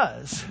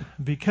because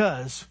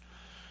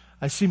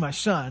I see my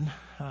son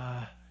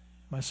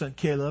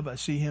Caleb, I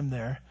see him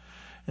there.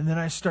 And then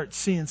I start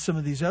seeing some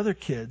of these other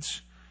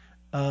kids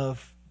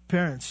of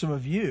parents, some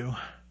of you,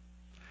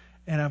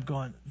 and I'm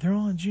going, they're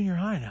all in junior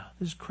high now.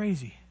 This is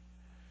crazy.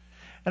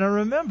 And I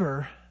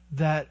remember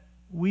that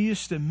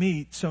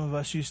some of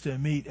us used to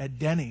meet at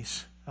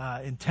Denny's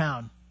in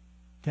town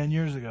 10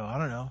 years ago. I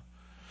don't know.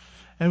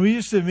 And we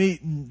used to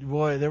meet, and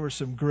boy, there were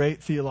some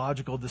great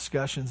theological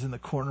discussions in the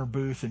corner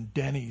booth in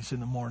Denny's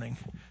in the morning.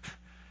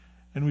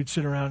 And we'd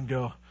sit around and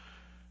go,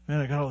 man,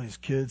 I got all these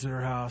kids at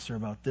our house. They're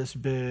about this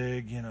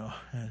big, you know.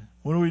 And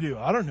what do we do?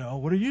 I don't know.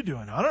 What are you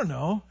doing? I don't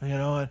know. You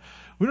know, and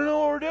we don't know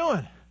what we're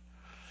doing.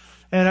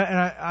 And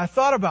I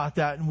thought about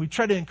that, and we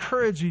tried to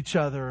encourage each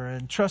other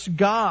and trust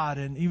God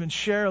and even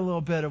share a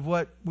little bit of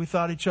what we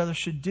thought each other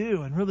should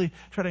do and really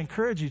try to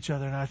encourage each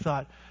other. And I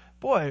thought,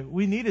 boy,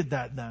 we needed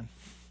that then.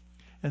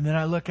 And then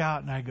I look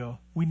out and I go,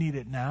 we need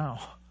it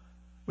now.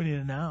 We need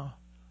it now.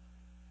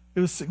 It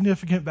was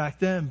significant back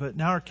then, but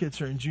now our kids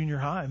are in junior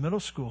high,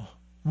 middle school.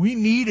 We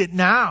need it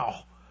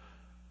now.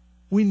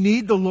 We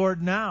need the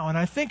Lord now. And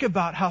I think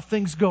about how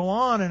things go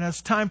on, and as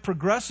time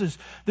progresses,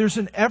 there's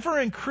an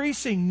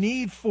ever-increasing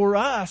need for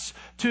us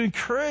to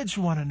encourage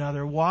one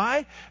another.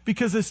 Why?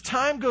 Because as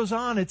time goes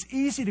on, it's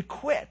easy to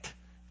quit.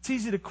 It's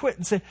easy to quit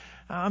and say,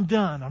 I'm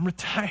done. I'm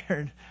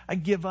retired. I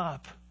give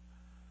up.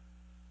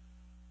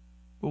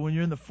 But when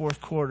you're in the fourth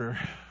quarter,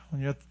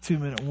 when you're at the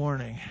 2-minute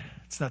warning,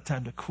 it's not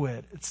time to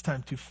quit. It's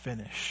time to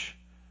finish.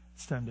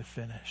 It's time to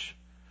finish.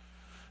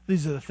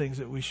 These are the things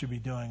that we should be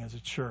doing as a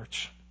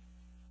church.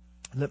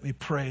 Let me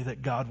pray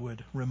that God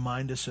would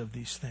remind us of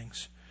these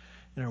things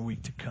in our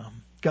week to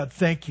come. God,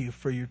 thank you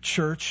for your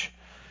church.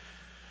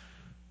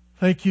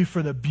 Thank you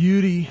for the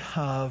beauty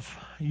of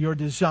your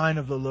design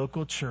of the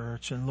local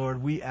church. And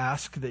Lord, we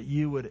ask that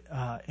you would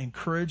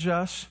encourage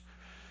us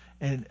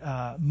and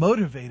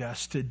motivate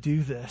us to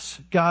do this.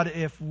 God,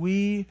 if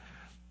we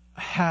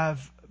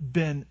have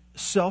been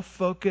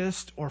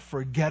self-focused or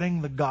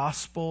forgetting the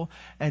gospel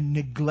and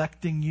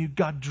neglecting you,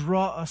 God,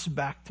 draw us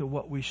back to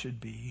what we should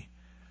be.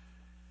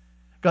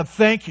 God,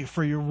 thank you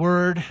for your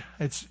word.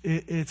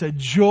 It's a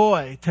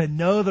joy to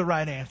know the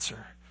right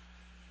answer.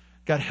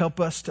 God, help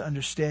us to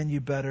understand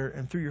you better,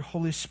 and through your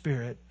Holy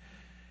Spirit,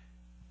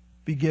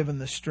 be given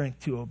the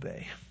strength to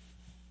obey.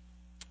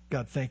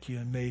 God, thank you,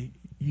 and may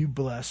you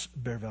bless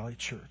Bear Valley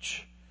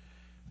Church.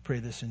 Pray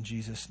this in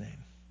Jesus'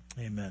 name.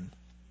 Amen.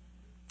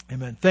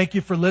 Amen. Thank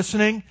you for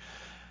listening.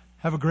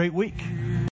 Have a great week.